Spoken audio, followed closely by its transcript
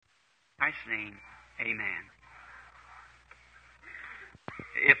Christ's name, amen.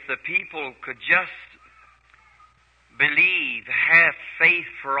 If the people could just believe, have faith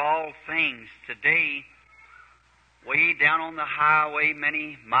for all things today, way down on the highway,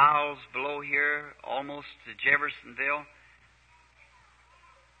 many miles below here, almost to Jeffersonville,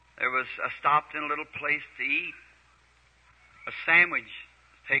 I stopped in a little place to eat a sandwich,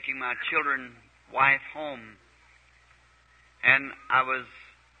 taking my children, wife home. And I was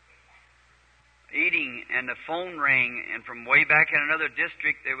eating, and the phone rang, and from way back in another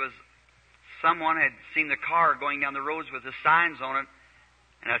district, there was someone had seen the car going down the roads with the signs on it,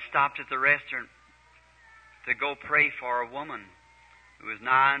 and I stopped at the restaurant to go pray for a woman who was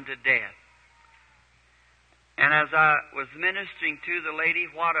nigh unto death. And as I was ministering to the lady,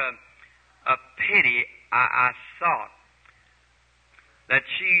 what a pity I thought that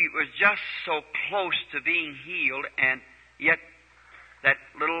she was just so close to being healed, and yet that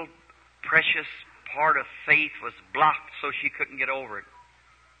little precious part of faith was blocked so she couldn't get over it.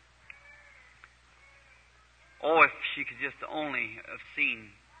 Oh, if she could just only have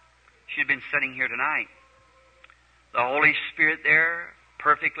seen. She'd been sitting here tonight. The Holy Spirit there,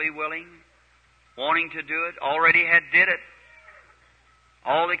 perfectly willing, wanting to do it, already did it.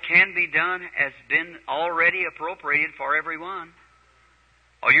 All that can be done has been already appropriated for everyone.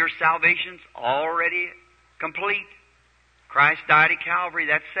 All your salvation's already complete. Christ died at Calvary,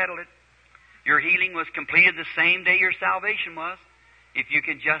 that settled it. Your healing was completed the same day your salvation was, if you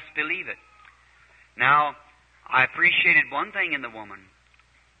can just believe it. Now, I appreciated one thing in the woman,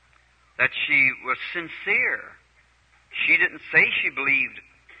 that she was sincere. She didn't say she believed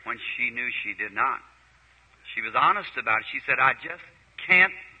when she knew she did not. She was honest about it. She said, I just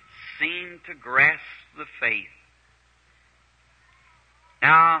can't seem to grasp the faith.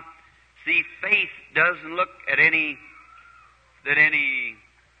 Now, see, faith doesn't look at any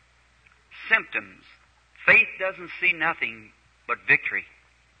symptoms. Faith doesn't see nothing but victory.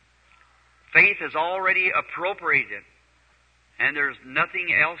 Faith is already appropriated, and there's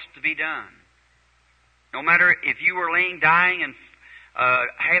nothing else to be done. No matter if you were laying dying and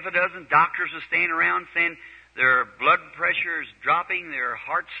half a dozen doctors are standing around saying their blood pressure is dropping, their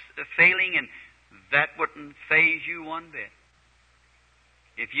heart's failing, and that wouldn't faze you one bit.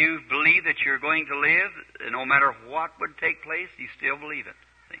 If you believe that you're going to live, no matter what would take place, you still believe it.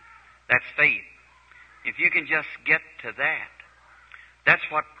 See? That's faith. If you can just get to that, that's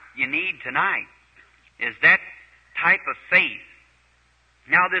what you need tonight, is that type of faith.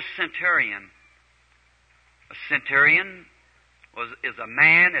 Now this centurion, a centurion is a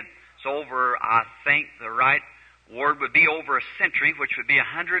man that's over, I think the right word would be over a century, which would be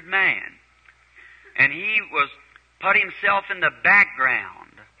 100 men. And he was put himself in the background.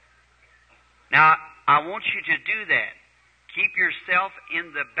 Now, I want you to do that. Keep yourself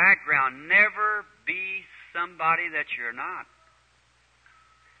in the background. Never be somebody that you're not.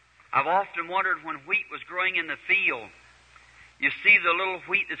 I've often wondered when wheat was growing in the field, you see the little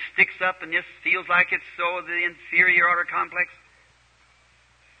wheat that sticks up and just feels like it's so the inferior order complex?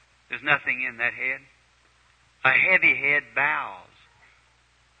 There's nothing in that head. A heavy head bows.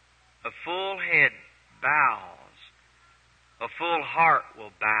 A full head bows. A full heart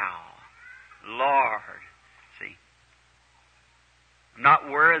will bow. Lord, see, I'm not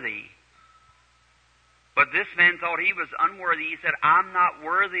worthy. But this man thought he was unworthy. He said, I'm not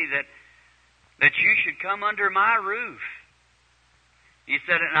worthy that you should come under my roof. He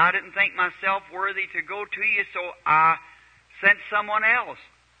said, and I didn't think myself worthy to go to you, so I sent someone else.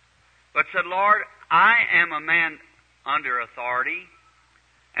 But said, Lord, I am a man under authority,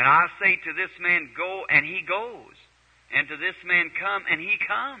 and I say to this man, go, and he goes. And to this man, come, and he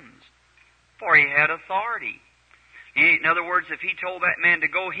comes. For he had authority. In other words, if he told that man to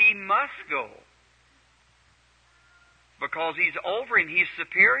go, he must go. Because he's over him, he's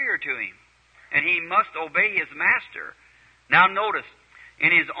superior to him. And he must obey his master. Now notice,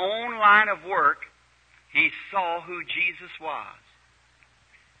 in his own line of work, he saw who Jesus was.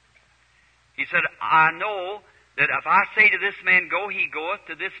 He said, I know that if I say to this man, go, he goeth,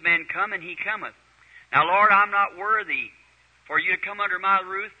 to this man, come, and he cometh. Now, Lord, I'm not worthy for you to come under my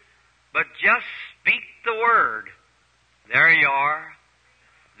roof, but just speak the word. There you are.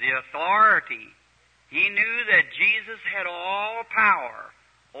 The authority. He knew that Jesus had all power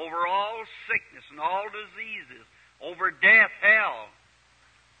over all sickness and all diseases, over death, hell.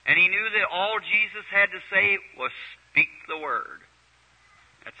 And he knew that all Jesus had to say was speak the word.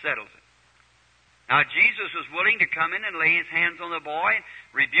 That settles it. Now, Jesus was willing to come in and lay his hands on the boy and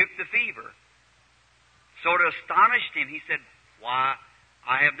rebuke the fever. So it astonished him. He said, why,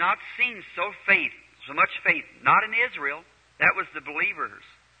 I have not seen so much faith, not in Israel. That was the believers.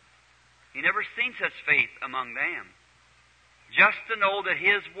 He never seen such faith among them. Just to know that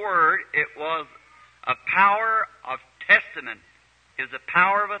His Word, it was a power of testament, is a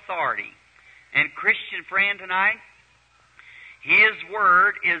power of authority. And Christian friend tonight, His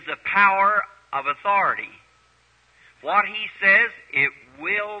Word is the power of authority. What He says, it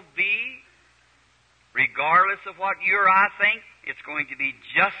will be, regardless of what you or I think, it's going to be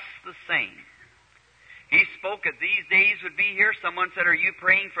just the same. He spoke that these days would be here. Someone said, are you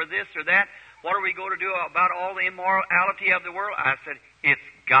praying for this or that? What are we going to do about all the immorality of the world? I said, it's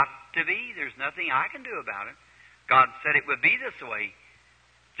got to be. There's nothing I can do about it. God said it would be this way.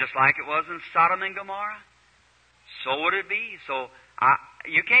 Just like it was in Sodom and Gomorrah, so would it be. So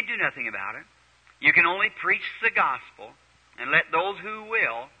you can't do nothing about it. You can only preach the gospel and let those who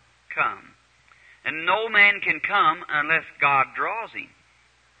will come. And no man can come unless God draws him.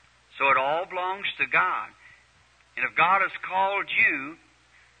 So it all belongs to God. And if God has called you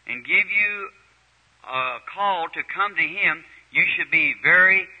and give you a call to come to Him, you should be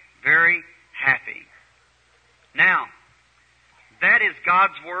very, very happy. Now, that is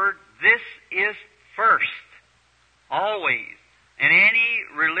God's Word. This is first, always. And any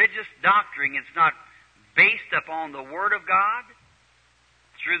religious doctrine, it's not based upon the Word of God,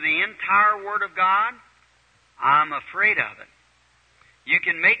 through the entire Word of God, I'm afraid of it. You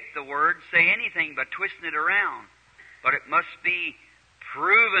can make the Word say anything by twisting it around, but it must be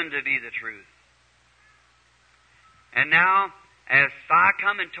proven to be the truth. And now, as if I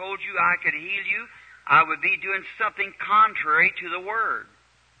come and told you I could heal you, I would be doing something contrary to the Word,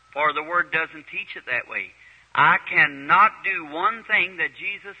 for the Word doesn't teach it that way. I cannot do one thing that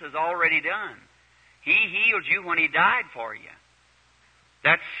Jesus has already done. He healed you when He died for you.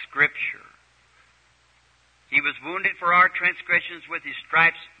 That's Scripture. He was wounded for our transgressions. With His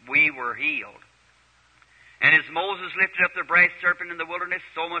stripes we were healed. And as Moses lifted up the brass serpent in the wilderness,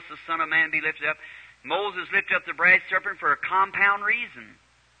 so must the Son of Man be lifted up. Moses lifted up the brass serpent for a compound reason.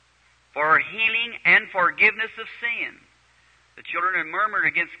 For healing and forgiveness of sin. The children had murmured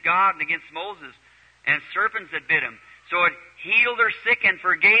against God and against Moses, and serpents had bit them. So it healed their sick and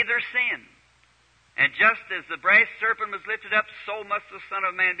forgave their sin. And just as the brass serpent was lifted up, so must the Son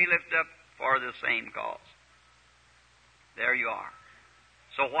of Man be lifted up for the same cause. There you are.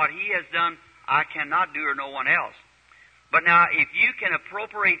 So what He has done, I cannot do, or no one else. But now, if you can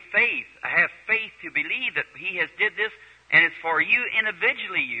appropriate faith, have faith to believe that He has did this, and it's for you,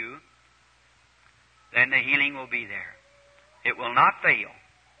 individually you, then the healing will be there. It will not fail.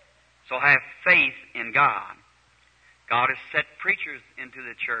 So have faith in God. God has set preachers into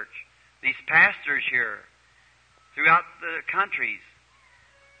the church. These pastors here, throughout the countries,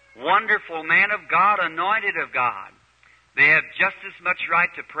 wonderful men of God, anointed of God. They have just as much right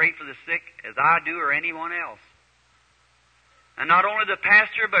to pray for the sick as I do or anyone else. And not only the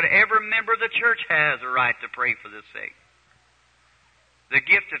pastor, but every member of the church has a right to pray for the sick. The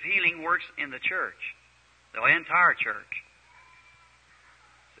gift of healing works in the church, the entire church.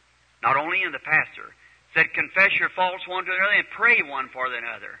 Not only in the pastor. It said, confess your faults one to another and pray one for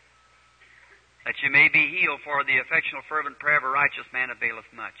another, that you may be healed, for the affectionate fervent prayer of a righteous man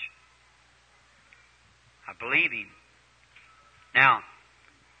availeth much. I believe Him. Now,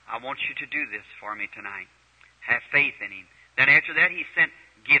 I want you to do this for me tonight. Have faith in Him. Then after that, He sent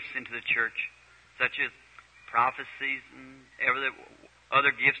gifts into the church, such as prophecies and every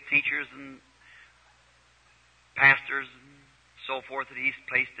other gifts, teachers and pastors and so forth that He's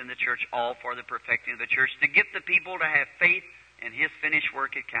placed in the church, all for the perfecting of the church, to get the people to have faith in His finished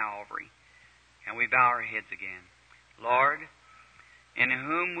work at Calvary. And we bow our heads again. Lord, in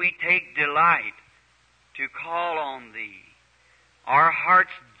whom we take delight to call on Thee, our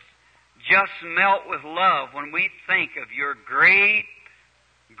hearts just melt with love when we think of Your great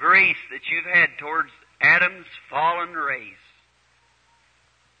grace that You've had towards Adam's fallen race.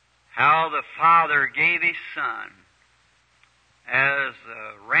 How the Father gave His Son as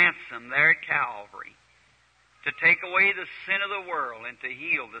a ransom there at Calvary to take away the sin of the world and to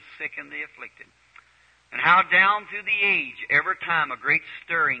heal the sick and the afflicted. And how down through the age, every time a great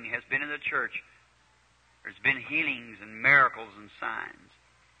stirring has been in the church, there's been healings and miracles and signs.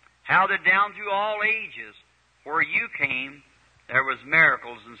 How that down through all ages, where You came, there was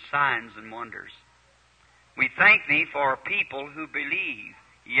miracles and signs and wonders. We thank Thee for people who believe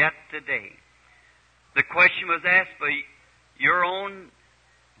yet today. The question was asked by Your own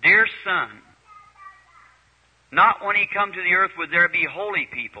dear Son. Not when He come to the earth would there be holy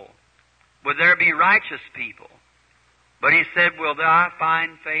people, would there be righteous people, but He said, will thou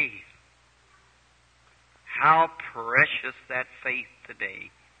find faith? How precious that faith today.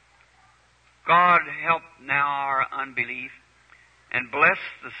 God, help now our unbelief, And bless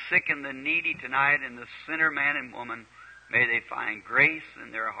the sick and the needy tonight, and the sinner man and woman. May they find grace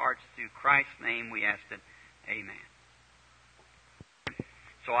in their hearts through Christ's name we ask it. Amen.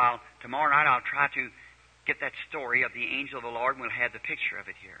 So tomorrow night I'll try to get that story of the angel of the Lord, and we'll have the picture of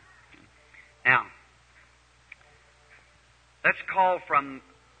it here. Now, let's call from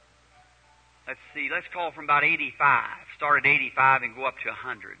about 85. Start at 85 and go up to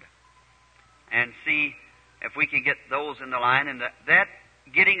 100. And see if we can get those in the line. And that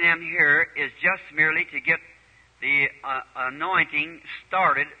getting them here is just merely to get the anointing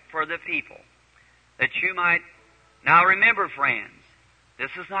started for the people. That you might... Now remember, friends,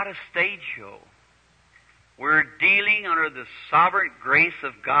 this is not a stage show. We're dealing under the sovereign grace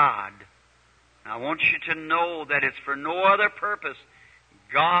of God. I want you to know that it's for no other purpose.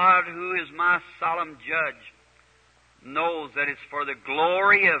 God, who is my solemn judge, knows that it's for the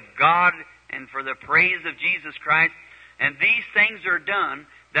glory of God and for the praise of Jesus Christ. And these things are done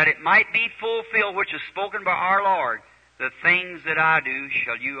that it might be fulfilled, which is spoken by our Lord. The things that I do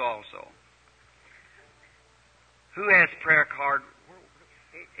shall you also. Who has prayer card?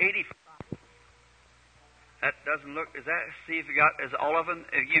 85. That doesn't look, is that, see if you got, is all of them,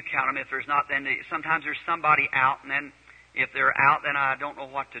 if you count them. If there's not, then sometimes there's somebody out, and then if they're out, then I don't know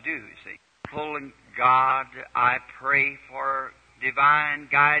what to do, you see. Pulling God, I pray for divine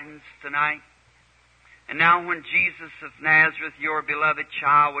guidance tonight. And now when Jesus of Nazareth, your beloved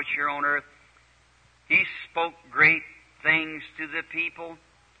child, was here on earth, He spoke great things to the people.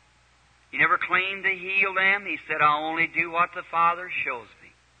 He never claimed to heal them. He said, I only do what the Father shows me.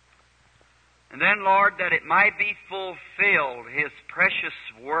 And then, Lord, that it might be fulfilled, His precious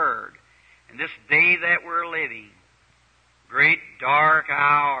Word, in this day that we're living, great dark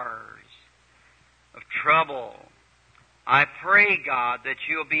hours of trouble. I pray, God, that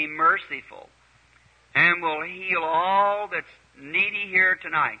You'll be merciful and will heal all that's needy here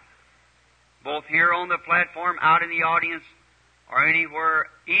tonight, both here on the platform, out in the audience, or anywhere,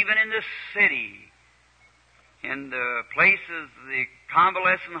 even in the city, in the places, the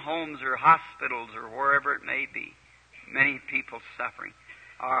convalescent homes or hospitals or wherever it may be. Many people suffering.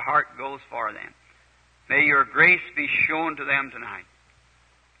 Our heart goes for them. May Your grace be shown to them tonight.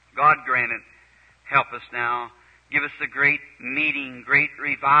 God grant it. Help us now. Give us a great meeting, great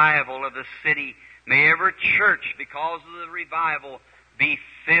revival of the city. May every church, because of the revival, be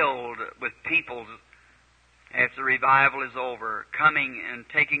filled with people as the revival is over, coming and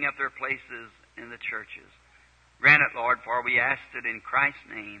taking up their places in the churches. Grant it, Lord, for we ask it in Christ's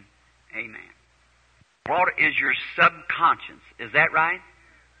name. Amen. What is your subconscious? Is that right?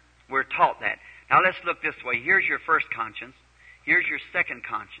 We're taught that. Now let's look this way. Here's your first conscience. Here's your second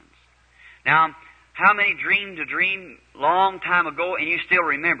conscience. Now, how many dreamed a dream long time ago and you still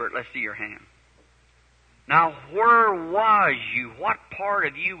remember it? Let's see your hand. Now, where was you? What part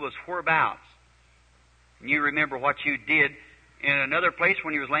of you was whereabouts? And you remember what you did in another place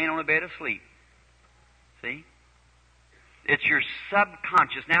when you was laying on a bed asleep. See? It's your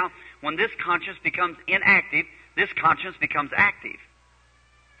subconscious. Now, when this conscience becomes inactive, this conscience becomes active.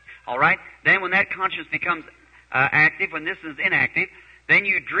 All right? Then when that conscience becomes active, when this is inactive, then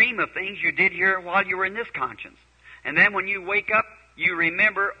you dream of things you did here while you were in this conscience. And then when you wake up, you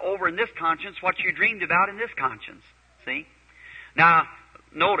remember over in this conscience what you dreamed about in this conscience. See? Now,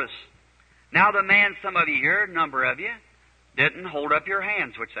 notice. Now the man, some of you here, a number of you, didn't hold up your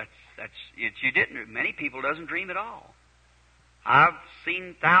hands, which you didn't. Many people doesn't dream at all. I've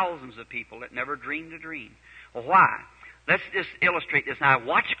seen thousands of people that never dreamed a dream. Well, why? Let's just illustrate this. Now,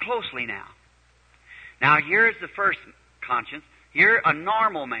 watch closely now. Now, here's the first conscience. Here, a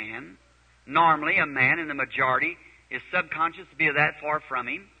normal man, normally a man in the majority, his subconscious to be that far from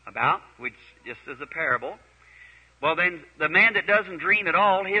him, about, which just as a parable. Well, then, the man that doesn't dream at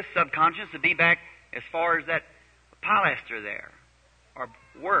all, his subconscious to be back as far as that polyester there, or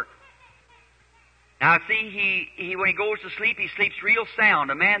work. Now, see, he when he goes to sleep, he sleeps real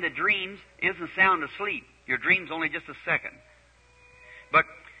sound. A man that dreams isn't sound asleep. Your dream's only just a second. But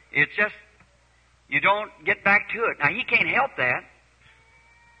it's just, you don't get back to it. Now, he can't help that.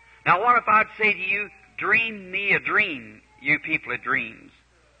 Now, what if I'd say to you, dream me a dream, you people of dreams?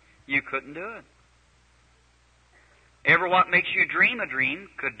 You couldn't do it. Ever what makes you dream a dream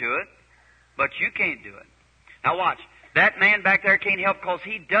could do it, but you can't do it. Now watch. That man back there can't help because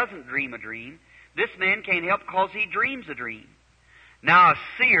he doesn't dream a dream. This man can't help because he dreams a dream. Now a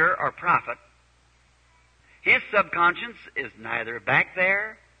seer or prophet, his subconscious is neither back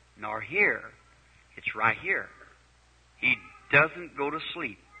there nor here. It's right here. He doesn't go to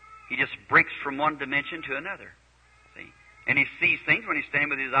sleep. He just breaks from one dimension to another. See? And he sees things when he's standing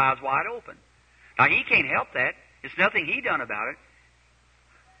with his eyes wide open. Now he can't help that. It's nothing he done about it.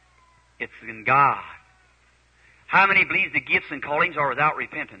 It's in God. How many believe the gifts and callings are without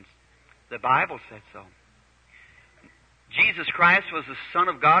repentance? The Bible said so. Jesus Christ was the Son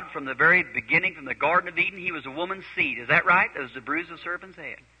of God from the very beginning, from the Garden of Eden. He was a woman's seed. Is that right? That was the bruise of the serpent's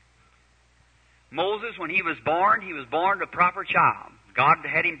head. Moses, when he was born a proper child. God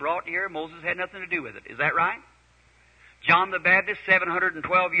had him brought here. Moses had nothing to do with it. Is that right? John the Baptist,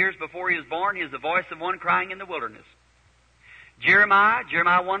 712 years before he was born, he is the voice of one crying in the wilderness. Jeremiah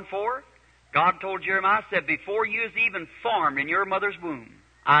 1:4, God told Jeremiah, said, before you was even formed in your mother's womb,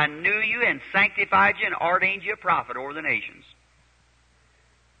 I knew you and sanctified you and ordained you a prophet over the nations.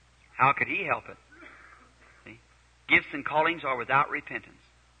 How could he help it? See? Gifts and callings are without repentance.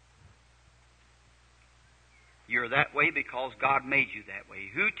 You're that way because God made you that way.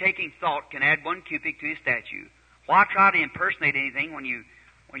 Who, taking thought, can add 1 cubit to his statue? Why try to impersonate anything when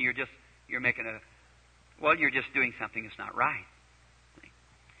you're just doing something that's not right?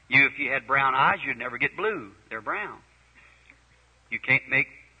 If you had brown eyes, you'd never get blue. They're brown. You can't make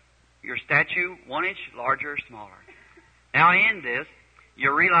your statue 1 inch larger or smaller. Now in this,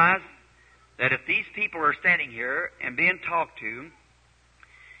 you realize that if these people are standing here and being talked to,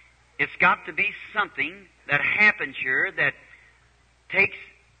 it's got to be something that happens here that takes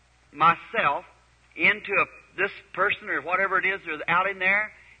myself into this person or whatever it is that's out in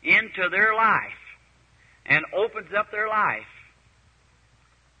there, into their life and opens up their life.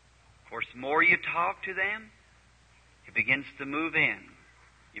 Of course, the more you talk to them, it begins to move in.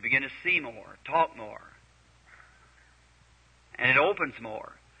 You begin to see more, talk more. And it opens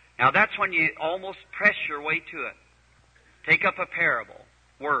more. Now that's when you almost press your way to it. Take up a parable,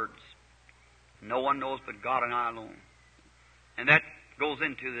 words. No one knows but God and I alone. And that goes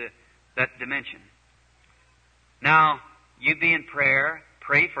into that dimension. Now, you be in prayer,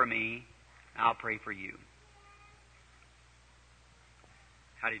 pray for me, I'll pray for you.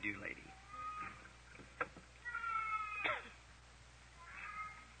 How do you do, lady?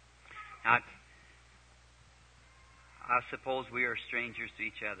 Now, I suppose we are strangers to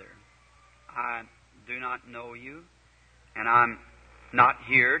each other. I do not know you, and I'm not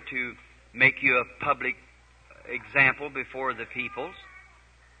here to make you a public example before the peoples.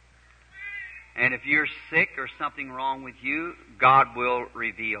 And if you're sick or something wrong with you, God will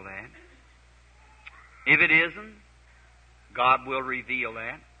reveal that. If it isn't, God will reveal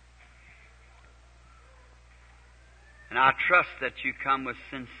that. And I trust that you come with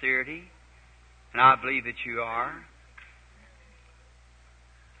sincerity, and I believe that you are.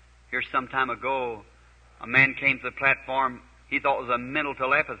 Here some time ago, a man came to the platform, he thought it was a mental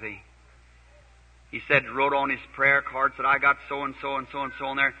telepathy. He said, wrote on his prayer card, said, I got so and so and so and so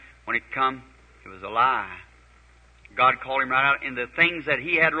on there. When it come, it was a lie. God called him right out, and the things that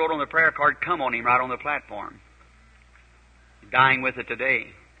he had wrote on the prayer card come on him right on the platform. Dying with it today.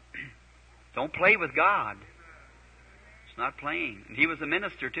 Don't play with God. It's not playing. And he was a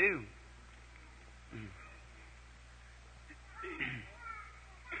minister too.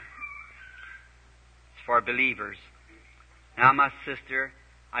 It's for believers. Now, my sister,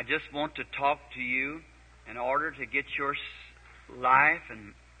 I just want to talk to you in order to get your life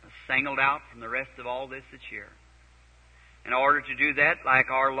and singled out from the rest of all this that's here. In order to do that, like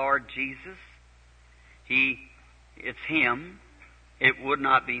our Lord Jesus, it's Him. It would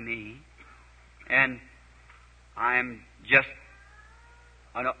not be me. And I'm just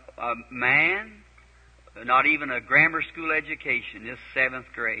a man, not even a grammar school education, just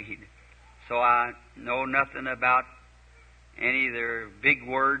 7th grade. So I know nothing about any of their big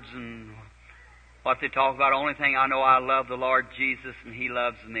words and what they talk about. The only thing I know, I love the Lord Jesus and He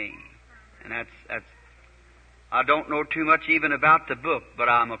loves me. And that's I don't know too much even about the book, but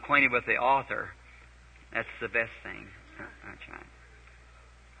I'm acquainted with the author. That's the best thing. That's right.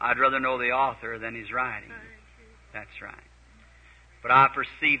 I'd rather know the author than his writing. That's right. But I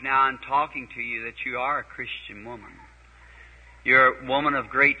perceive now in talking to you that you are a Christian woman. You're a woman of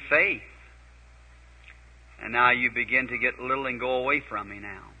great faith. And now you begin to get little and go away from me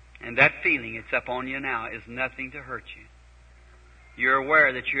now. And that feeling it's up on you now is nothing to hurt you. You're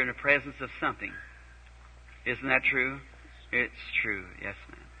aware that you're in the presence of something. Isn't that true? It's true, yes,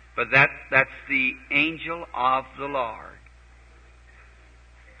 ma'am. But that's the angel of the Lord.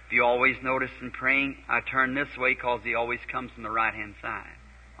 If you always notice in praying, I turn this way because He always comes from the right-hand side.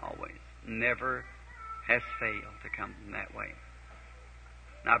 Always. Never has failed to come from that way.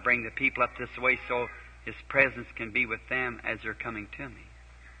 And I bring the people up this way so His presence can be with them as they're coming to me.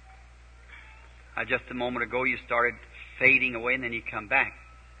 Just a moment ago you started fading away and then you come back.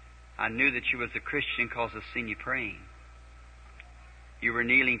 I knew that you was a Christian because I've seen you praying. You were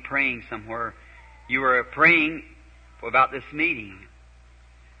kneeling praying somewhere. You were praying about this meeting.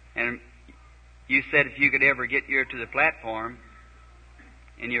 And You said if you could ever get here to the platform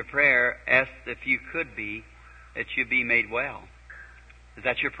in your prayer, asked if you could be, that you be made well. Is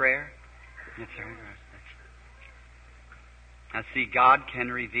that your prayer? Yes, sir. Now see, God can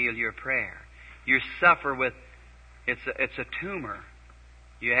reveal your prayer. You suffer with, it's a tumor.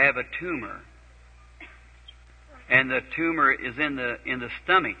 You have a tumor. And the tumor is in the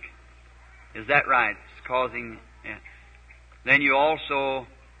stomach. Is that right? It's causing, yeah. Then you also,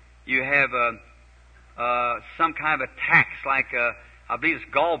 you have some kind of attacks like, I believe it's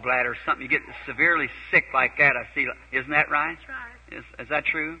gallbladder or something. You get severely sick like that, I see. Isn't that right? That's right. Is that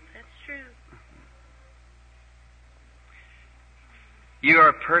true? That's true. You are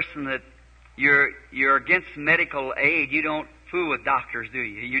a person that you're against medical aid. You don't fool with doctors, do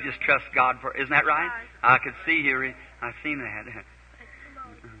you? You just trust God for. Isn't that right? I could see you. I've seen that.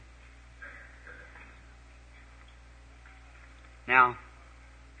 Now,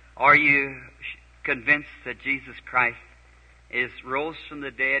 are you convinced that Jesus Christ is rose from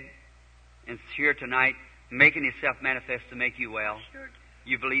the dead and is here tonight, making Himself manifest to make you well? Sure.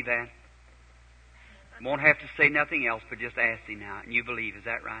 You believe that? Won't have to say nothing else, but just ask Him now, and you believe. Is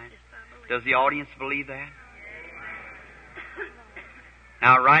that right? Yes, I believe. Does the audience believe that?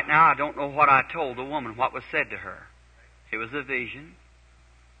 Now, right now, I don't know what I told the woman, what was said to her. It was a vision,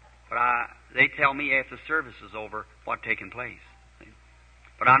 but they tell me after the service is over what taken place.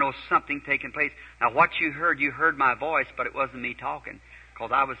 But I know something taking place. Now, what you heard my voice, but it wasn't me talking,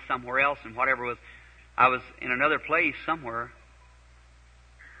 because I was somewhere else, and whatever was, I was in another place somewhere.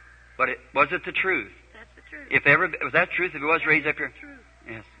 But was it the truth? That's the truth. If ever was that truth? If it was raised up here, Truth.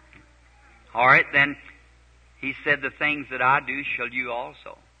 yes. All right, then He said, "The things that I do shall you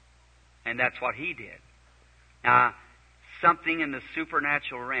also," and that's what He did. Now, something in the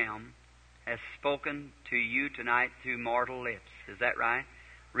supernatural realm has spoken to you tonight through mortal lips. Is that right?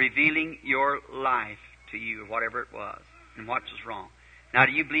 Revealing your life to you, whatever it was, and what was wrong. Now,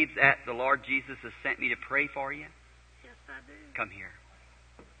 do you believe that the Lord Jesus has sent me to pray for you? Yes, I do. Come here.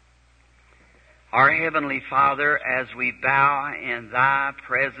 Our Heavenly Father, as we bow in Thy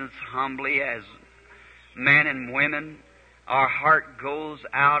presence humbly as men and women, our heart goes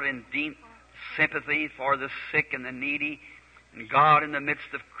out in deep sympathy for the sick and the needy. And God, in the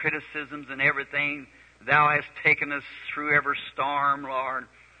midst of criticisms and everything, Thou hast taken us through every storm, Lord.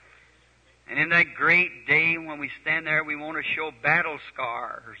 And in that great day when we stand there, we want to show battle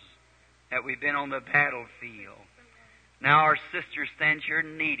scars that we've been on the battlefield. Now our sister stands here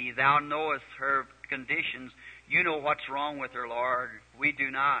needy. Thou knowest her conditions. You know what's wrong with her, Lord. We do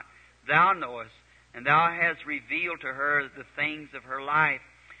not. Thou knowest. And Thou hast revealed to her the things of her life.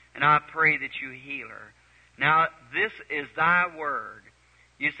 And I pray that You heal her. Now, this is Thy word.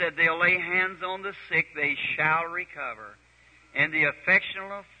 You said they'll lay hands on the sick, they shall recover. And the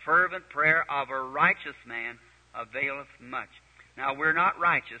affectionate, fervent prayer of a righteous man availeth much. Now, we're not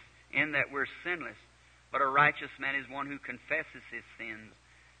righteous in that we're sinless, but a righteous man is one who confesses his sins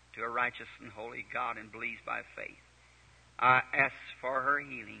to a righteous and holy God and believes by faith. I ask for her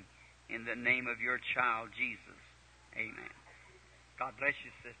healing in the name of Your child, Jesus. Amen. God bless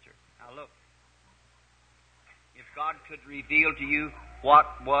you, sister. Now look. If God could reveal to you what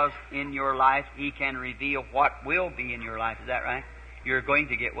was in your life, He can reveal what will be in your life. Is that right? You're going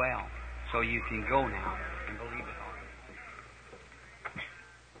to get well. So you can go now and believe it all.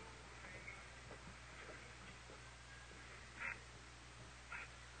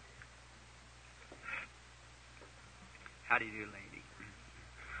 How do you do, lady?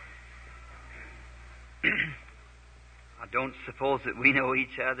 I don't suppose that we know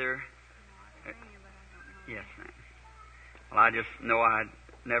each other. Yes, ma'am. Well, I just know I'd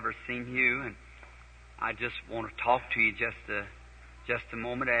never seen you, and I just want to talk to you just a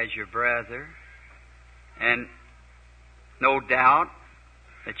moment as your brother. And no doubt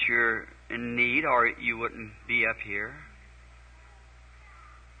that you're in need, or you wouldn't be up here.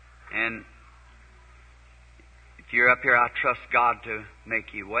 And if you're up here, I trust God to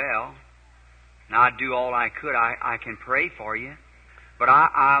make you well. And I'd do all I could. I can pray for you. But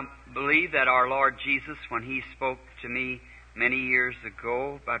I believe that our Lord Jesus, when He spoke to me many years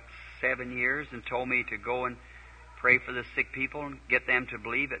ago, about 7 years, and told me to go and pray for the sick people and get them to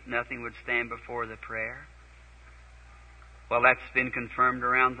believe that nothing would stand before the prayer. Well, that's been confirmed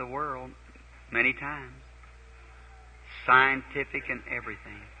around the world many times. Scientific and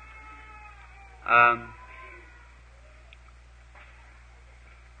everything.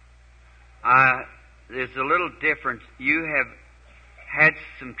 There's a little difference. You have had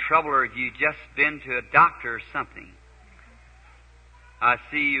some trouble, or have you just been to a doctor or something? I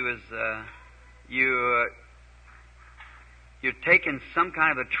see you as you're taking some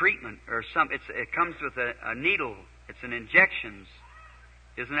kind of a treatment or it comes with a needle. It's an injections.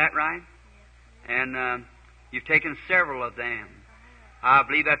 Isn't that right? And you've taken several of them. I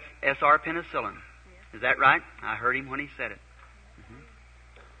believe that's S.R. penicillin. Is that right? I heard him when he said it.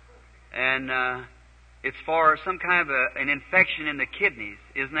 And it's for some kind of an infection in the kidneys.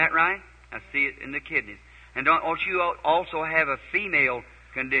 Isn't that right? I see it in the kidneys. And don't you also have a female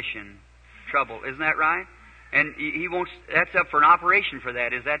condition, trouble? Isn't that right? And he wants, that's up for an operation for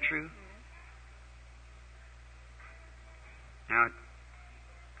that. Is that true? Now,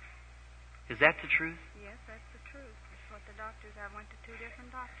 is that the truth? Yes, that's the truth. That's what the doctors, I went to 2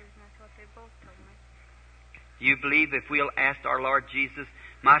 different doctors, and that's what they both told me. You believe if we'll ask our Lord Jesus,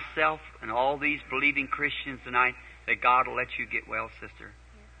 myself and all these believing Christians tonight, that God will let you get well, sister?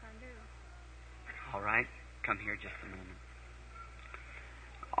 Yes, I do. All right. Come here just a moment.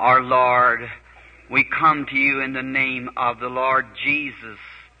 Our Lord, we come to you in the name of the Lord Jesus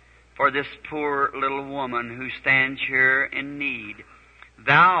for this poor little woman who stands here in need.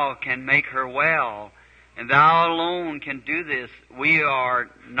 Thou can make her well, and Thou alone can do this. We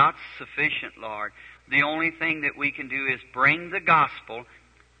are not sufficient, Lord. The only thing that we can do is bring the gospel,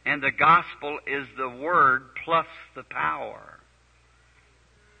 and the gospel is the Word plus the power.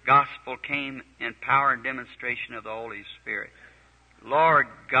 Gospel came in power and demonstration of the Holy Spirit. Lord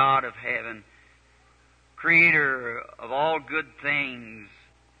God of heaven, Creator of all good things,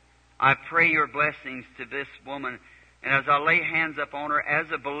 I pray your blessings to this woman, and as I lay hands upon her as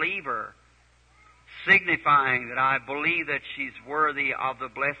a believer, signifying that I believe that she's worthy of the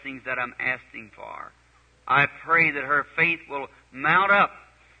blessings that I'm asking for, I pray that her faith will mount up,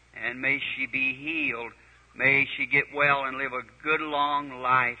 and may she be healed. May she get well and live a good long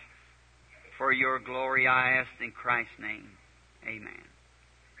life. For your glory I ask in Christ's name. Amen.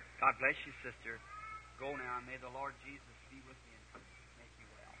 God bless you, sister. Go now, and may the Lord Jesus be with you and make you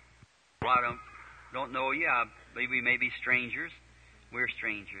well. Well, I don't know you. I believe we may be strangers. We're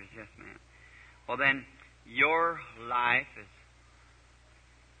strangers, yes, ma'am. Well, then, your life is...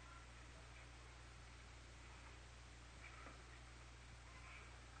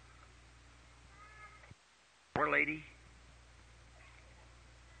 Poor lady.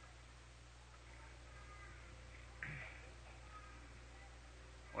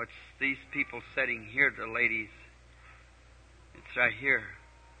 What's these people sitting here, the ladies? It's right here.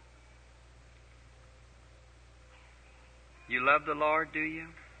 You love the Lord, do you?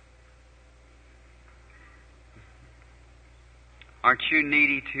 Aren't you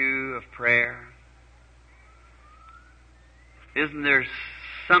needy, too, of prayer? Isn't there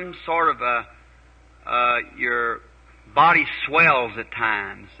some sort of your body swells at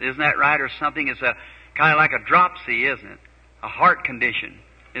times? Isn't that right? Or something is kind of like a dropsy, isn't it? A heart condition.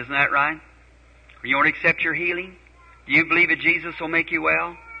 Isn't that right? You want to accept your healing? Do you believe that Jesus will make you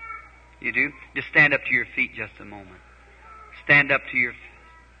well? You do? Just stand up to your feet just a moment. Stand up to your feet.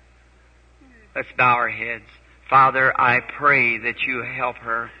 Let's bow our heads. Father, I pray that you help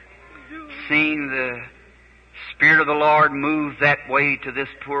her. Seeing the Spirit of the Lord move that way to this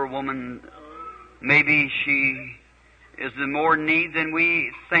poor woman, maybe she is in more need than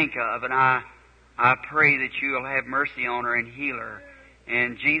we think of, and I pray that you will have mercy on her and heal her.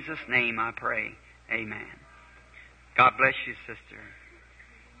 In Jesus' name I pray. Amen. God bless you, sister.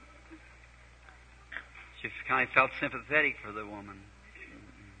 She kind of felt sympathetic for the woman.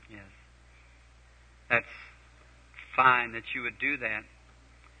 Yes. That's fine that you would do that.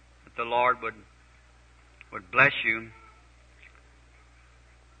 That the Lord would bless you.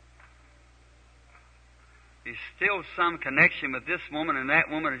 There's still some connection with this woman and that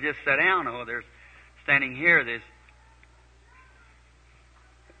woman who just sat down. Oh, there's standing here.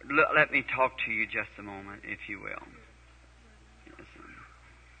 Let me talk to you just a moment, if you will.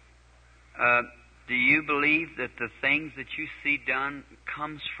 Yes. Do you believe that the things that you see done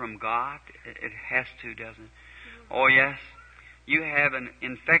comes from God? It has to, doesn't it? Oh, yes. You have an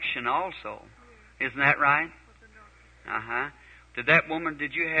infection also. Isn't that right? Uh-huh.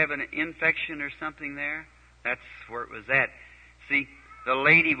 Did you have an infection or something there? That's where it was at. See, the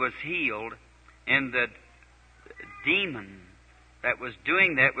lady was healed, and the demon that was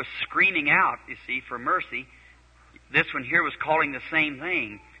doing that was screaming out, you see, for mercy. This one here was calling the same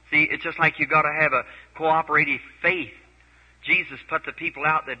thing. See, it's just like you've got to have a cooperative faith. Jesus put the people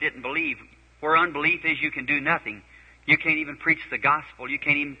out that didn't believe. Where unbelief is, you can do nothing. You can't even preach the gospel. You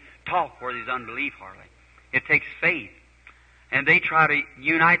can't even talk where there's unbelief hardly. It takes faith. And they try to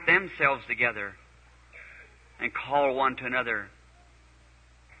unite themselves together and call one to another.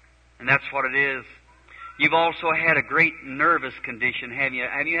 And that's what it is. You've also had a great nervous condition, haven't you?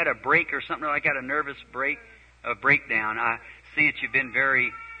 Have you had a break or something like that, a nervous break? a breakdown. I see that you've been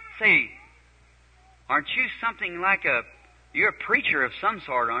very... Say, aren't you something like you're a preacher of some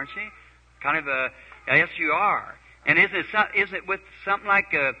sort, aren't you? Kind of a... Yes, you are. And isn't it with something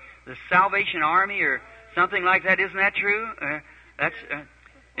like the Salvation Army or something like that? Isn't that true?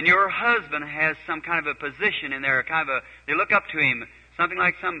 And your husband has some kind of a position in there, kind of they look up to him, something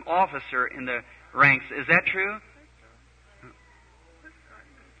like some officer in the ranks. Is that true?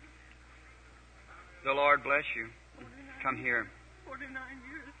 The Lord bless you. Come here. 49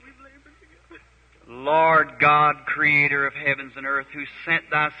 years we've labored together. Lord God, creator of heavens and earth, who sent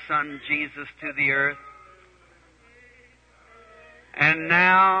thy Son Jesus to the earth, and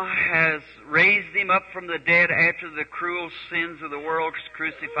now has raised him up from the dead after the cruel sins of the world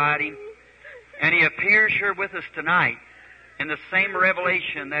crucified him, and he appears here with us tonight in the same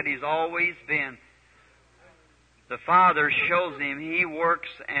revelation that he's always been. The Father shows him he works,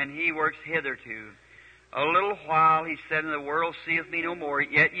 and he works hitherto. A little while, he said, and the world seeth me no more,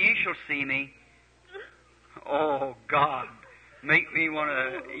 yet ye shall see me. Oh, God, make me want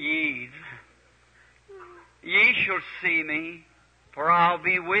to yield. Ye shall see me, for I'll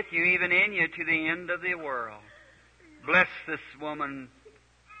be with you, even in you, to the end of the world. Bless this woman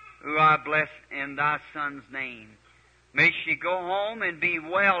who I bless in thy Son's name. May she go home and be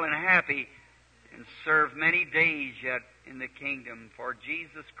well and happy and serve many days yet in the kingdom. For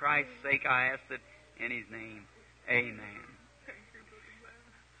Jesus Christ's sake I ask it in His name. Amen.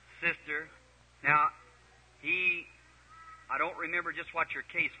 Sister, now, I don't remember just what your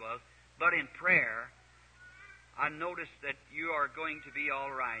case was, but in prayer, I noticed that you are going to be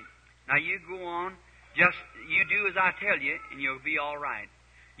all right. Now, you go on, you do as I tell you, and you'll be all right.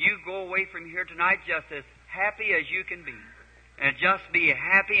 You go away from here tonight just as happy as you can be. And just be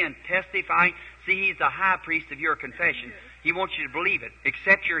happy and testifying. See, He's the high priest of your confession. He wants you to believe it.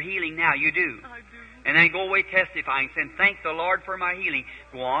 Accept your healing now. You do. I do. And then go away testifying, saying, thank the Lord for my healing.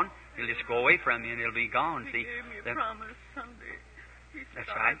 Go on. He'll just go away from you and it'll be gone. He See, gave me a promise Sunday. He said, that's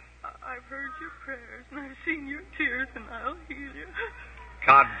right. I've heard your prayers and I've seen your tears and I'll heal you.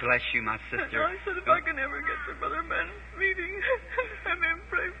 God bless you, my sister. And I said, if I can ever get to Brother Ben's meeting and then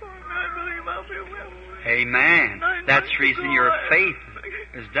pray for him, I believe I'll be well. Amen. That's the reason your faith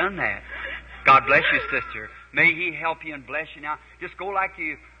has done that. God bless you, sister. May He help you and bless you now. Just go like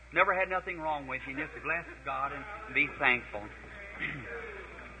you never had nothing wrong with you. Just bless God and be thankful.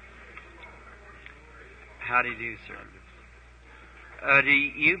 How do you do, sir? Do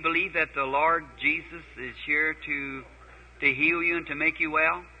you believe that the Lord Jesus is here to heal you and to make you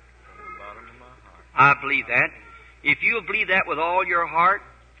well? I believe that. If you'll believe that with all your heart,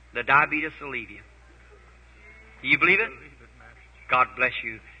 the diabetes will leave you. Do you believe it? God bless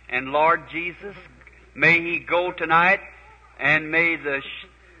you. And Lord Jesus, may He go tonight, and may this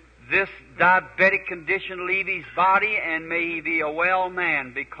diabetic condition leave his body, and may he be a well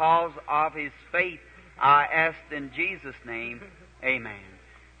man because of his faith. I asked in Jesus' name, amen.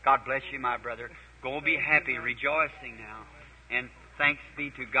 God bless you, my brother. Go be happy, rejoicing now. And thanks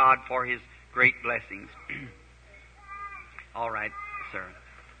be to God for His great blessings. All right, sir.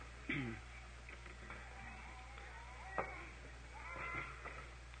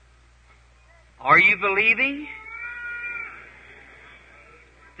 Are you believing?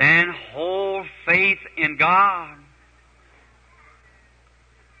 Then hold faith in God.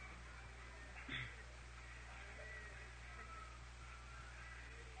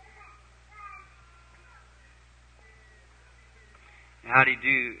 How do you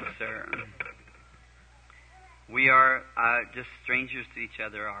do, sir? We are just strangers to each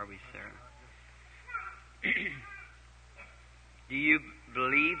other, are we, sir? Do you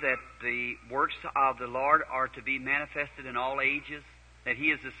believe that the works of the Lord are to be manifested in all ages? That He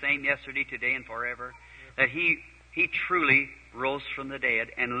is the same yesterday, today, and forever? That He truly rose from the dead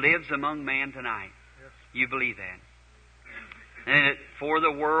and lives among man tonight? You believe that? And that before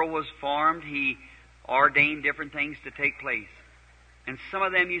the world was formed, He ordained different things to take place. And some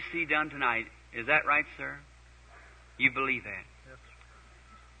of them you see done tonight. Is that right, sir? You believe that? Yes.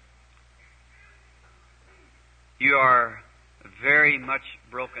 You are very much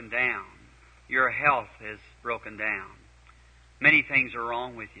broken down. Your health is broken down. Many things are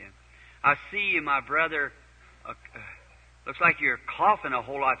wrong with you. I see you, my brother. Looks like you're coughing a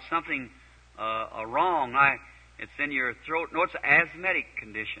whole lot. Something wrong. It's in your throat. No, it's an asthmatic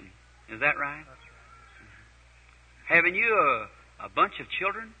condition. Is that right? That's right. Haven't you a bunch of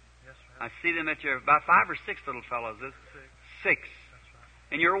children? Yes, sir. I see them at your about 5 or 6 little fellows. Six. That's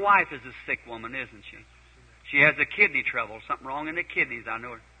right. And your wife is a sick woman, isn't she? She has a kidney trouble. Something wrong in the kidneys, I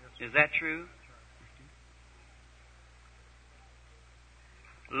know. Yes, is that true? That's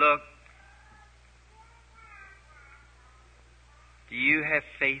right. Look, Do you have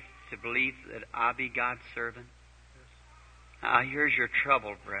faith to believe that I be God's servant? Here's your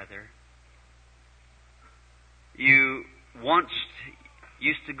trouble, brother. You once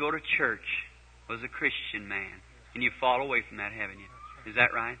used to go to church, was a Christian man, and you fall away from that, haven't you? Is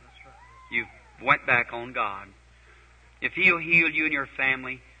that right? You went back on God. If He'll heal you and your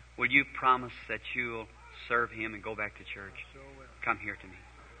family, will you promise that you'll serve Him and go back to church? Come here to me.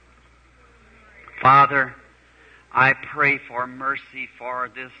 Father, I pray for mercy for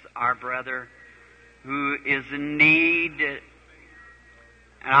this, our brother, who is in need. And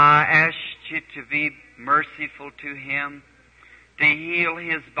I ask you to be merciful to him, to heal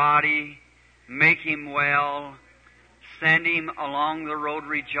his body, make him well, send him along the road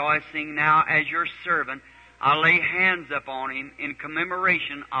rejoicing. Now, as your servant, I lay hands upon him in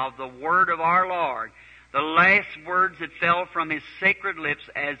commemoration of the word of our Lord. The last words that fell from his sacred lips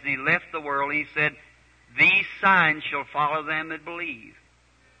as he left the world, he said, "These signs shall follow them that believe.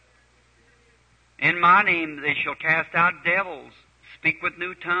 In my name they shall cast out devils, speak with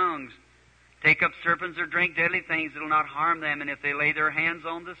new tongues, take up serpents or drink deadly things that will not harm them, and if they lay their hands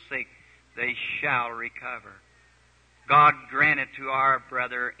on the sick, they shall recover." God grant it to our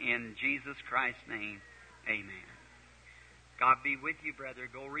brother in Jesus Christ's name. Amen. God be with you, brother.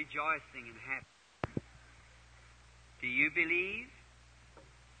 Go rejoicing and happy. Do you believe?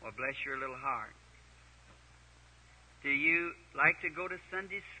 Well, bless your little heart. Do you like to go to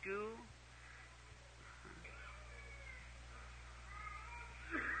Sunday school?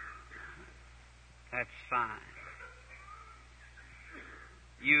 That's fine.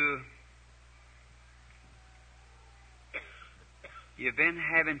 You've been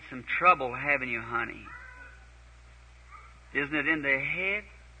having some trouble, haven't you, honey? Isn't it in the head?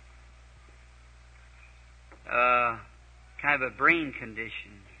 Kind of a brain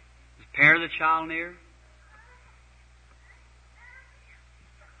condition. Is the parent of the child near?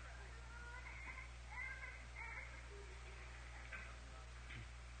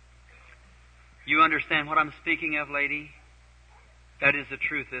 You understand what I'm speaking of, lady? That is the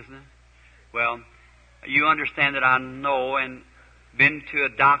truth, isn't it? Well, you understand that I know and been to a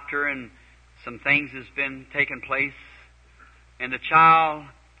doctor and some things has been taking place, and the child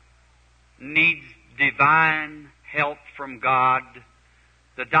needs divine help from God.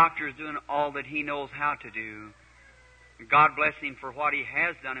 The doctor is doing all that he knows how to do. God bless him for what he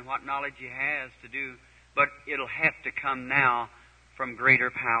has done and what knowledge he has to do, but it'll have to come now from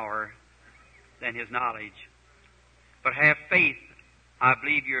greater power than his knowledge. But have faith. I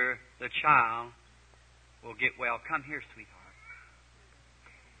believe the child will get well. Come here, sweetheart.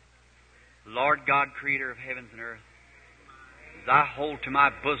 Lord God, creator of heavens and earth, as I hold to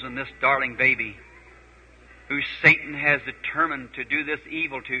my bosom this darling baby who Satan has determined to do this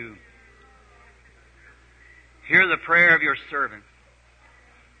evil to, hear the prayer of your servant.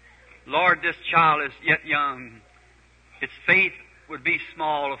 Lord, this child is yet young. Its faith would be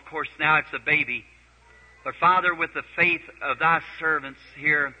small. Of course, now it's a baby. But Father, with the faith of thy servants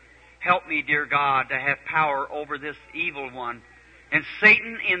here, help me, dear God, to have power over this evil one. And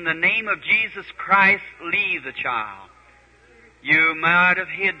Satan, in the name of Jesus Christ, leave the child. You might have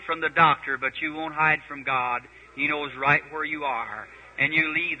hid from the doctor, but you won't hide from God. He knows right where you are. And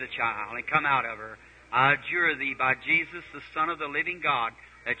you leave the child and come out of her. I adjure thee by Jesus, the Son of the living God,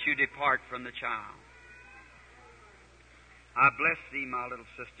 that you depart from the child. I bless thee, my little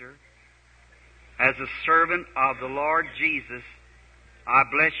sister. As a servant of the Lord Jesus, I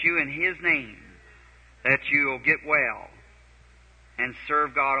bless you in His name, that you will get well and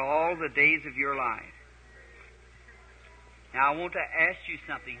serve God all the days of your life. Now, I want to ask you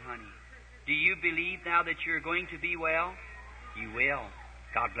something, honey. Do you believe now that you're going to be well? You will.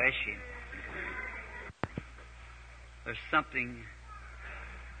 God bless you. There's something.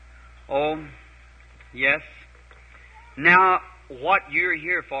 Oh, yes. Now, what you're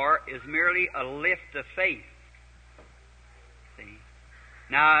here for is merely a lift of faith. See?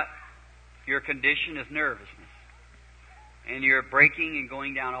 Now, your condition is nervousness. And you're breaking and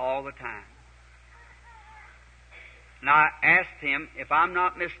going down all the time. Now, I asked him, if I'm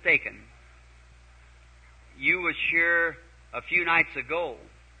not mistaken, you was here a few nights ago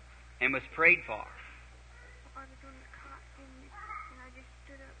and was prayed for. I was on the cot and I just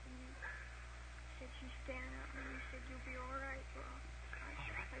stood up and you said you stand up and you said you'll be all right. Well,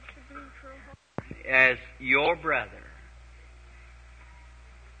 I should believe for a while. As your brother,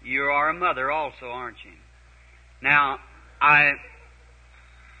 you are a mother also, aren't you? Now,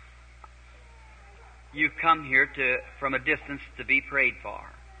 you've come here from a distance to be prayed for.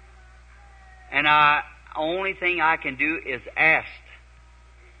 And only thing I can do is ask.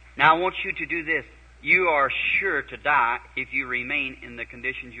 Now I want you to do this. you are sure to die if you remain in the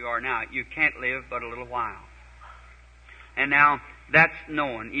conditions you are now. You can't live but a little while. And now, that's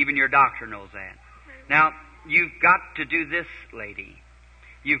known. Even your doctor knows that. Now, you've got to do this, lady.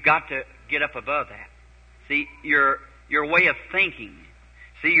 You've got to get up above that. See, your way of thinking.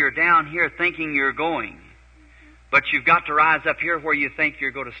 See, you're down here thinking you're going. But you've got to rise up here where you think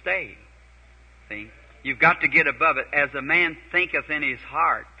you're going to stay. See? You've got to get above it. As a man thinketh in his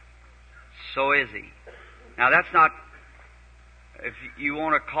heart, so is he. Now, that's not, if you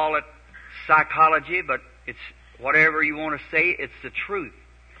want to call it psychology, but it's whatever you want to say, it's the truth.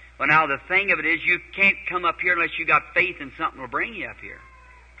 But now, the thing of it is, you can't come up here unless you got faith in something will bring you up here.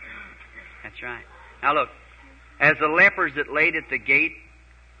 That's right. Now, look, as the lepers that laid at the gate,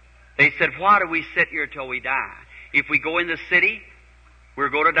 they said, why do we sit here till we die? If we go in the city, we're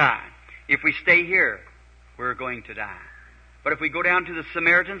going to die. If we stay here, we're going to die. But if we go down to the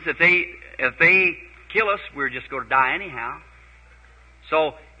Samaritans, if they kill us, we're just going to die anyhow.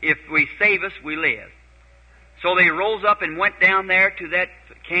 So if we save us, we live. So they rose up and went down there to that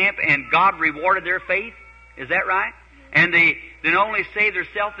camp, and God rewarded their faith. Is that right? And they not only saved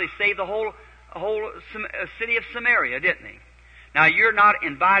themselves, they saved the whole city of Samaria, didn't they? Now, you're not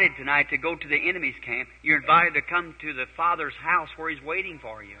invited tonight to go to the enemy's camp. You're invited to come to the Father's house where He's waiting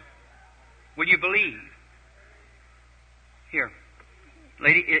for you. Will you believe? Here,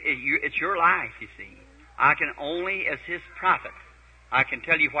 lady, it's your life, you see. I can only, as His prophet, I can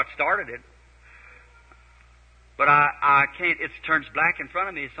tell you what started it. But I can't, it turns black in front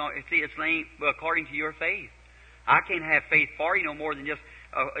of me. So, see, it's laying according to your faith. I can't have faith for you no more than just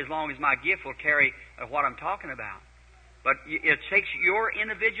as long as my gift will carry what I'm talking about. But it takes your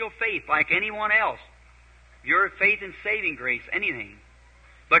individual faith like anyone else. Your faith in saving grace, anything.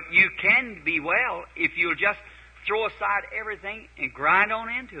 But you can be well if you'll just throw aside everything and grind on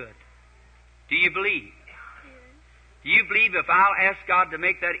into it. Do you believe? Do you believe if I'll ask God to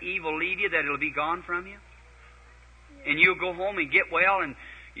make that evil leave you, that it'll be gone from you? And you'll go home and get well and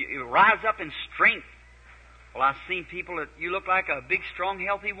you rise up in strength. Well, I've seen people that you look like a big, strong,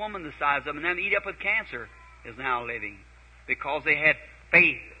 healthy woman the size of them, and them eat up with cancer is now living because they had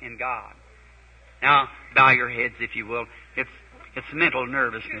faith in God. Now, bow your heads, if you will. It's mental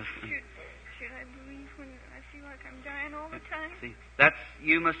nervousness. Should I believe when I feel like I'm dying all the time? See,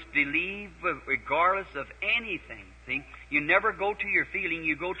 you must believe regardless of anything. See, you never go to your feeling,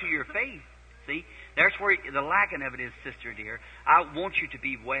 you go to your faith. See, there's where the lacking of it is, sister dear. I want you to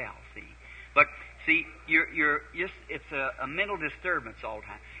be well. See, but see, you're just it's a mental disturbance all the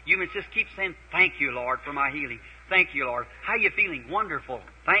time. You must just keep saying, "Thank you, Lord, for my healing. Thank you, Lord. How you feeling? Wonderful.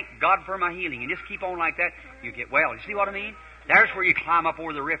 Thank God for my healing." And just keep on like that. You get well. You see what I mean? There's where you climb up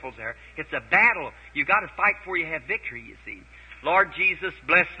over the riffles there. It's a battle. You've got to fight before you have victory, you see. Lord Jesus,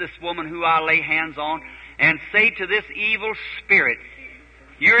 bless this woman who I lay hands on and say to this evil spirit,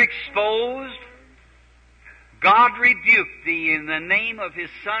 you're exposed. God rebuke thee in the name of His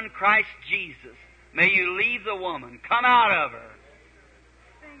Son, Christ Jesus. May you leave the woman. Come out of her.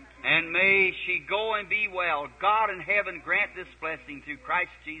 And may she go and be well. God in heaven grant this blessing through Christ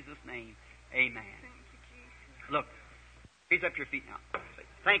Jesus' name. Amen. Look, raise up your feet now. Say,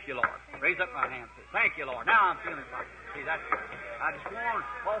 thank you, Lord. Raise up my hands. Say, thank you, Lord. Now I'm feeling fine. See, that's I just warn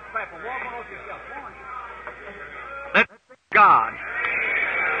all platform. Walk on over yourself. Warn you. Let's thank God.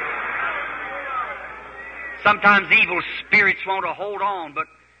 Sometimes evil spirits want to hold on, but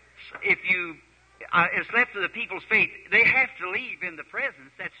if you, it's left to the people's faith. They have to leave in the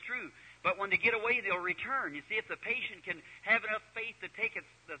presence, that's true. But when they get away, they'll return. You see, if the patient can have enough faith to take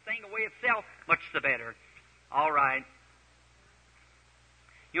the thing away itself, much the better. All right.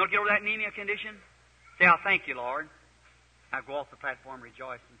 You want to get over that anemia condition? Say, I'll thank you, Lord. Now go off the platform,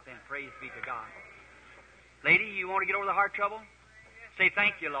 rejoice, and saying, praise be to God. Lady, you want to get over the heart trouble? Say,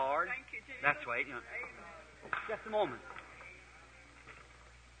 thank you, Lord. Thank you, Jesus. That's right. You know. Just a moment.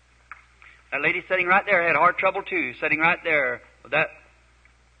 That lady sitting right there had heart trouble too. Sitting right there. That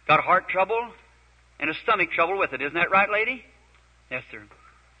got heart trouble and a stomach trouble with it. Isn't that right, lady? Yes, sir.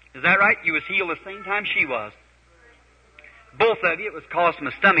 Is that right? You was healed the same time she was. Both of you, it was caused from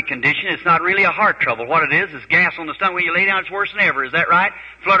a stomach condition. It's not really a heart trouble. What it is gas on the stomach. When you lay down, it's worse than ever. Is that right?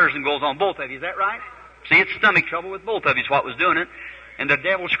 Flutters and goes on. Both of you. Is that right? See, it's stomach trouble with both of you is what was doing it. And the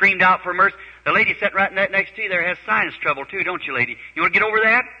devil screamed out for mercy. The lady sitting right next to you there has sinus trouble too, don't you, lady? You want to get over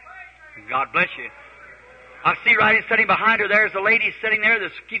that? God bless you. I see right sitting behind her there's a lady sitting there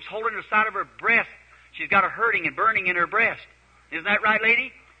that keeps holding the side of her breast. She's got a hurting and burning in her breast. Isn't that right,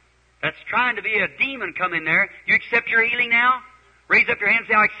 lady? That's trying to be a demon come in there. You accept your healing now? Raise up your hand and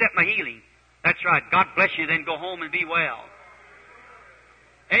say, I accept my healing. That's right. God bless you. Then go home and be well.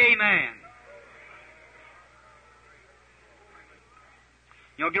 Amen.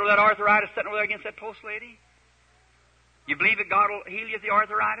 You know, get over that arthritis sitting over there against that post, lady? You believe that God will heal you of the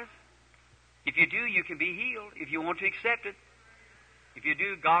arthritis? If you do, you can be healed if you want to accept it. If you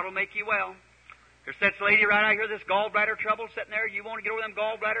do, God will make you well. There's that lady right out here, this gallbladder trouble sitting there. You want to get over them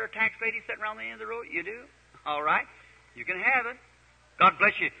gallbladder attacks, lady, sitting around the end of the road? You do? All right. You can have it. God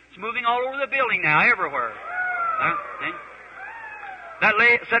bless you. It's moving all over the building now, everywhere. See? That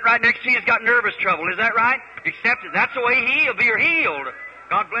lady sitting right next to you has got nervous trouble. Is that right? Accept it. That's the way He'll be. You're healed.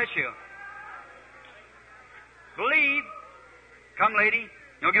 God bless you. Believe. Come, lady.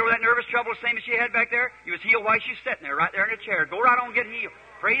 You'll get over that nervous trouble the same as she had back there. You was healed while she's sitting there, right there in the chair. Go right on and get healed.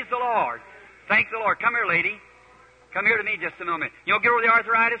 Praise the Lord. Thank the Lord. Come here, lady. Come here to me just a moment. You'll get over the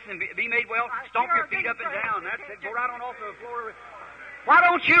arthritis and be made well. Stomp your feet up and down. That's it. Go right on off the floor. Why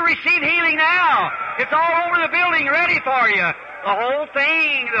don't you receive healing now? It's all over the building ready for you. The whole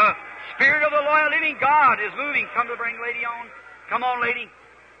thing, the Spirit of the loyal living God is moving. Come to bring lady on. Come on, lady.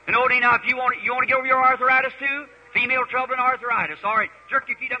 And Odie, now, if you want to get over your arthritis too, female trouble and arthritis. All right. Jerk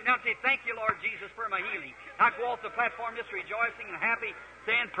your feet up and down and say, thank you, Lord Jesus, for my healing. Now go off the platform just rejoicing and happy,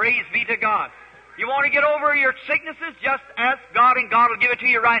 saying, praise be to God. You want to get over your sicknesses? Just ask God, and God will give it to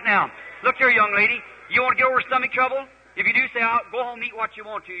you right now. Look here, young lady. You want to get over stomach trouble? If you do, say, go home and eat what you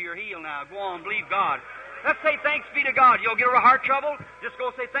want to. You're healed now. Go on, believe God. Let's say thanks be to God. You'll get over heart trouble? Just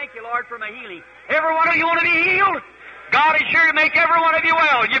go say, thank you, Lord, for my healing. Every one of you want to be healed? God is sure to make every one of you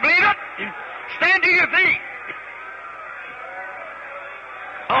well. You believe it? Stand to your feet.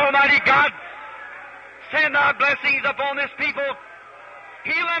 Almighty God, send thy blessings upon this people.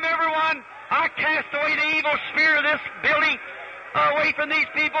 Heal them, everyone. I cast away the evil spirit of this building, away from these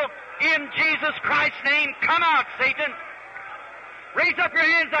people. In Jesus Christ's name, come out, Satan. Raise up your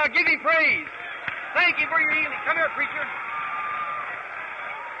hands. I'll give you praise. Thank you for your healing. Come here, preacher.